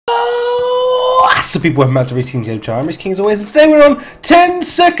What's up, people? Welcome back to Rhys King as always, and today we're on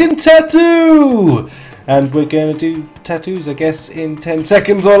 10-second tattoo! And we're going to do tattoos, I guess, in 10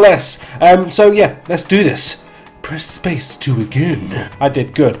 seconds or less. So yeah, let's do this. Press space to begin. I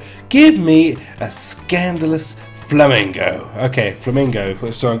did good. Give me a scandalous flamingo. Okay,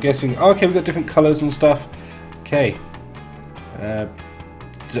 flamingo. So I'm guessing, okay, we've got different colours and stuff. Okay. What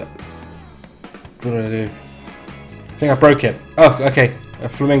did I do? I think I broke it. Oh, okay. A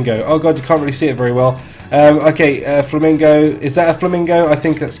flamingo. Oh god, you can't really see it very well. Okay, flamingo. Is that a flamingo? I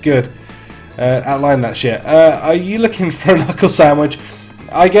think that's good. Outline that shit. Are you looking for a knuckle sandwich?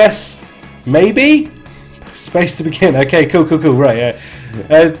 I guess. Maybe? Space to begin. Okay, cool. Right,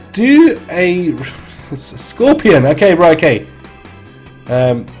 yeah. Do a scorpion. Okay, right, okay.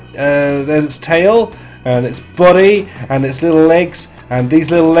 There's its tail, and its body, and its little legs. And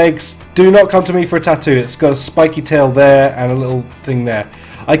these little legs do not come to me for a tattoo. It's got a spiky tail there and a little thing there.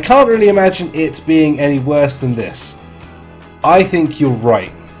 I can't really imagine it being any worse than this. I think you're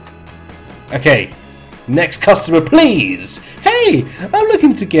right. Okay, next customer, please. Hey, I'm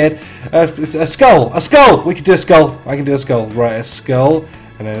looking to get a skull. A skull. We can do a skull. I can do a skull. Right, a skull,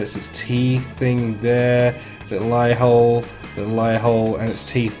 and then it's its teeth thing there. Little eye hole, and its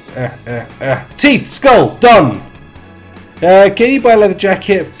teeth. Teeth. Skull. Done. Can you buy a leather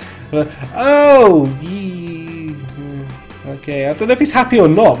jacket? Oh, okay. I don't know if he's happy or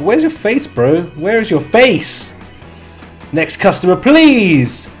not. Where's your face, bro? Where is your face? Next customer,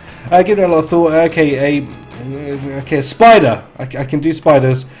 please. Give it a lot of thought. Okay, a spider. I can do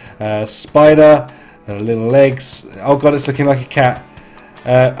spiders. Spider, little legs. Oh god, it's looking like a cat.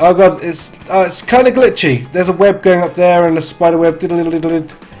 Oh god, it's kind of glitchy. There's a web going up there and a spider web. Diddle.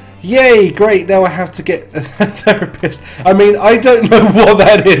 Yay, great, now I have to get a therapist. I mean, I don't know what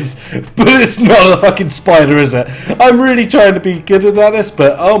that is, but it's not a fucking spider, is it? I'm really trying to be good at this,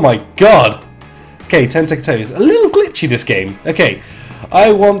 but oh my god. Okay, 10-second tattoos. A little glitchy, this game. Okay,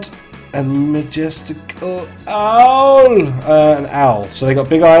 I want a majestical owl. An owl. So they got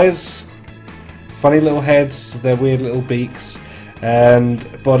big eyes, funny little heads, their weird little beaks,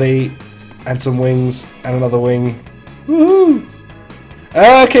 and body, and some wings, and another wing. Woohoo!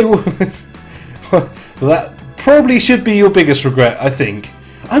 Okay, well, that probably should be your biggest regret, I think.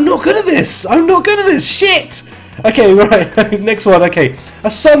 I'm not good at this! Shit! Okay, right, next one, okay. A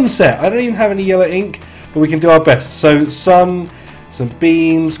sunset. I don't even have any yellow ink, but we can do our best. So, sun, some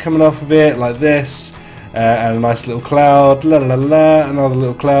beams coming off of it, like this, and a nice little cloud, la la la, another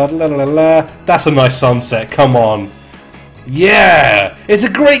little cloud, la la la. That's a nice sunset, come on. Yeah! It's a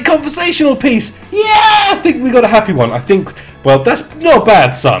great conversational piece! Yeah! I think we got a happy one. I think, well, that's not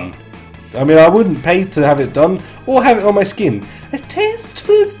bad, son. I mean, I wouldn't pay to have it done or have it on my skin. A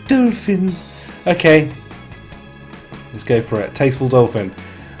tasteful dolphin. Okay. Let's go for it. Tasteful dolphin.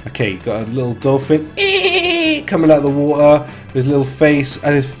 Okay, got a little dolphin coming out of the water with his little face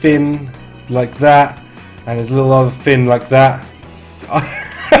and his fin like that, and his little other fin like that.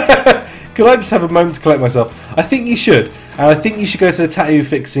 Could I just have a moment to collect myself? I think you should. And I think you should go to the tattoo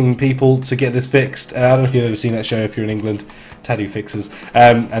fixing people to get this fixed. I don't know if you've ever seen that show if you're in England. Tattoo fixers.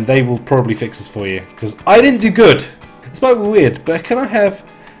 And they will probably fix this for you. Because I didn't do good. This might be weird, but can I have...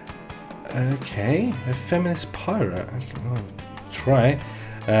 Okay, a feminist pirate. I'll try.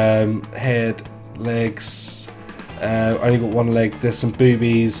 Head, legs. Only got one leg. There's some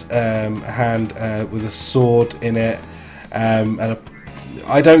boobies. A hand with a sword in it.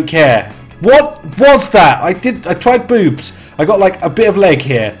 I don't care. What was that? I tried boobs. I got like a bit of leg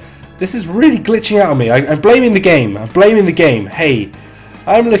here. This is really glitching out on me. I'm blaming the game. Hey,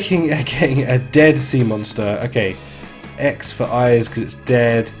 I'm looking at getting a dead sea monster. Okay, X for eyes because it's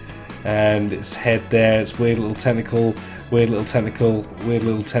dead, and its head there. It's weird little tentacle.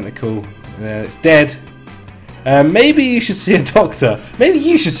 It's dead. Maybe you should see a doctor.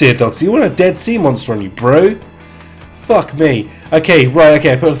 You want a dead sea monster on you, bro? Fuck me. Okay, right,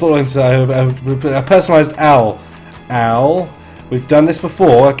 okay, I put a thought into a personalised owl. Owl. We've done this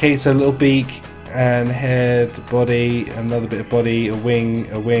before. Okay, so a little beak and head, body, another bit of body, a wing,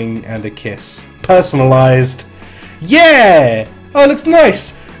 and a kiss. Personalised. Yeah! Oh, it looks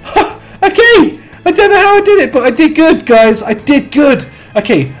nice. Okay! I don't know how I did it, but I did good, guys. I did good.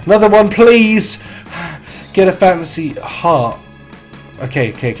 Okay, another one, please. Get a fantasy heart.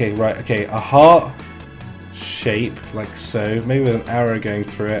 Okay, right, okay, a heart shape like so, maybe with an arrow going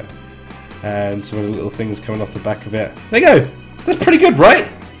through it and some of the little things coming off the back of it. There you go. That's pretty good, right?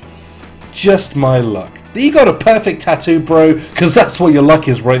 Just my luck. You got a perfect tattoo, bro, because that's what your luck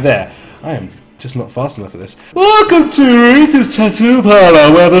is right there. I am just not fast enough at this. Welcome to Rhys's Tattoo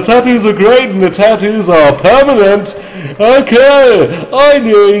Parlor, where the tattoos are great and the tattoos are permanent. Okay, I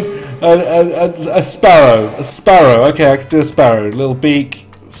need A sparrow. A sparrow. Okay, I can do a sparrow. Little beak,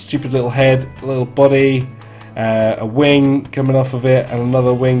 stupid little head, little body, a wing coming off of it, and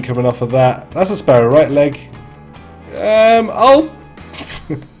another wing coming off of that. That's a sparrow, right? Leg. I'll...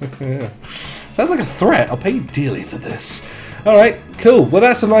 Sounds like a threat. I'll pay you dearly for this. Alright, cool. Well,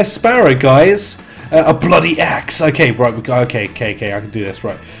 that's a nice sparrow, guys. A bloody axe. Okay, right. Okay, I can do this.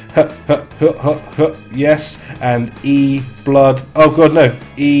 Right. Yes. And E, blood. Oh, God, no.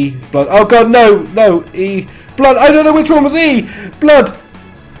 E, blood. Oh, God, no. No. E, blood. I don't know which one was E. Blood.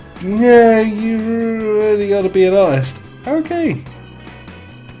 Yeah, you really got to be an artist. Okay.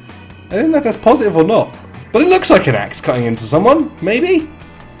 I don't know if that's positive or not. But it looks like an axe cutting into someone. Maybe.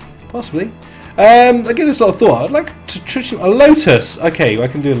 Possibly. I give this a lot of thought. I'd like to trick a lotus. Okay, I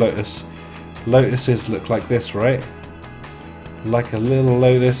can do a lotus. Lotuses look like this, right? Like a little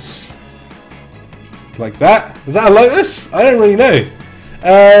lotus. Like that. Is that a lotus? I don't really know.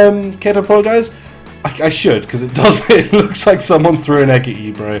 Care to apologise? I should, because it does. It looks like someone threw an egg at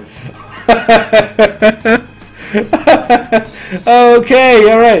you, bro.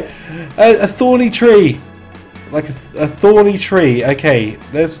 Okay, alright. A thorny tree. Like a thorny tree. Okay,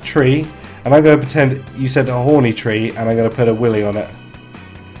 there's a tree. And I'm going to pretend you said a horny tree, and I'm going to put a willy on it.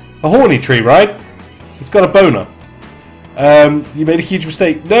 A horny tree, right? It's got a boner. You made a huge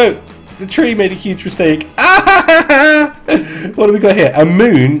mistake. No! The tree made a huge mistake. Ah! What do we got here? A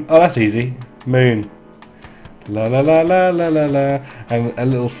moon. Oh, that's easy. Moon. La la la la la la la. And a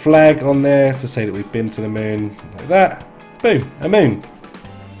little flag on there to say that we've been to the moon. Like that. Boom. A moon.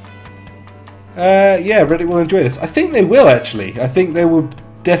 Yeah, Reddit will enjoy this. I think they will, actually. I think they will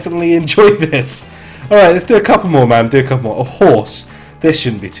definitely enjoy this. Alright, let's do a couple more, man. Do a couple more. A horse. This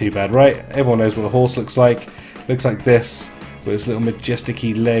shouldn't be too bad, right? Everyone knows what a horse looks like. Looks like this, with its little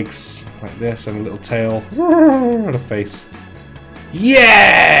majestic-y legs, like this, and a little tail, and a face.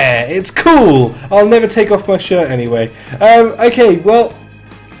 Yeah! It's cool! I'll never take off my shirt anyway. Okay, well,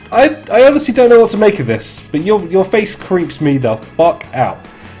 I honestly don't know what to make of this, but your face creeps me the fuck out.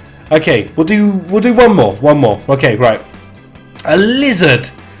 Okay, we'll do one more. Okay, right. A lizard!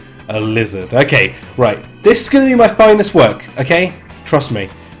 A lizard. Okay, right. This is going to be my finest work, okay? Trust me.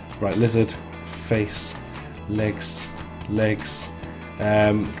 Right, lizard, face, legs.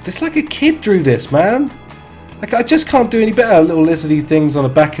 It's like a kid drew this, man. Like, I just can't do any better. Little lizardy things on the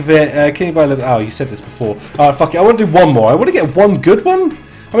back of it. Can you buy a little... Oh, you said this before. Alright, fuck it. I want to do one more. I want to get one good one.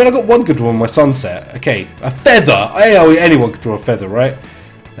 I mean, I got one good one on my sunset. Okay, a feather. Anyone could draw a feather, right?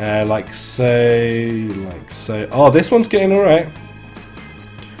 Like so. Oh, this one's getting alright.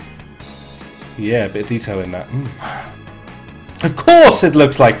 Yeah, a bit of detail in that. Of course it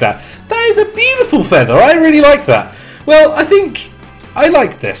looks like that. That is a beautiful feather. I really like that. Well, I think I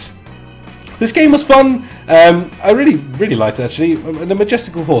like this. This game was fun. I really liked it, actually. The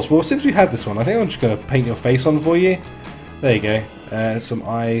majestical horse. Well, since we had this one, I think I'm just going to paint your face on for you. There you go. Some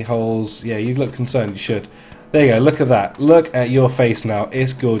eye holes. Yeah, you look concerned. You should. There you go. Look at that. Look at your face now.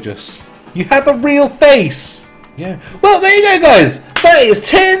 It's gorgeous. You have a real face. Yeah. Well, there you go, guys. That is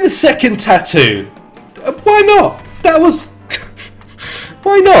 10-second tattoo. Why not? That was...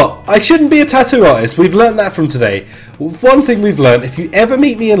 Why not? I shouldn't be a tattoo artist. We've learnt that from today. One thing we've learnt, if you ever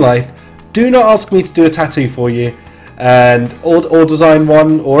meet me in life, do not ask me to do a tattoo for you, or design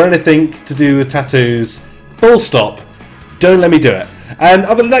one, or anything to do with tattoos. Full stop. Don't let me do it. And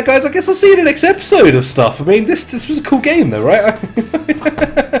other than that, guys, I guess I'll see you in the next episode of stuff. I mean, this was a cool game, though, right?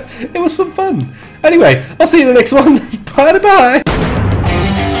 It was some fun. Anyway, I'll see you in the next one. Bye-bye.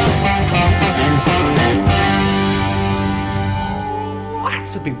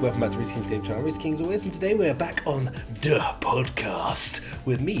 What's up, people? Welcome back to Rhys King's Game Channel. Rhys King as always, and today we're back on the podcast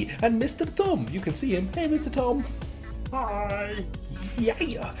with me and Mr. Tom. You can see him. Hey, Mr. Tom. Hi.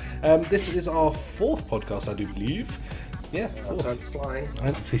 Yeah. This is our fourth podcast, I do believe. Yeah, That's flying. I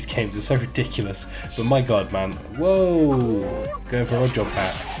love these games, they're so ridiculous. But my god, man. Whoa! Going for a odd job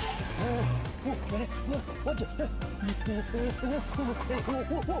hat.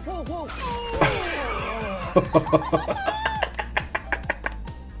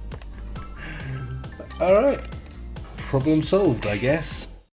 Alright. Problem solved, I guess.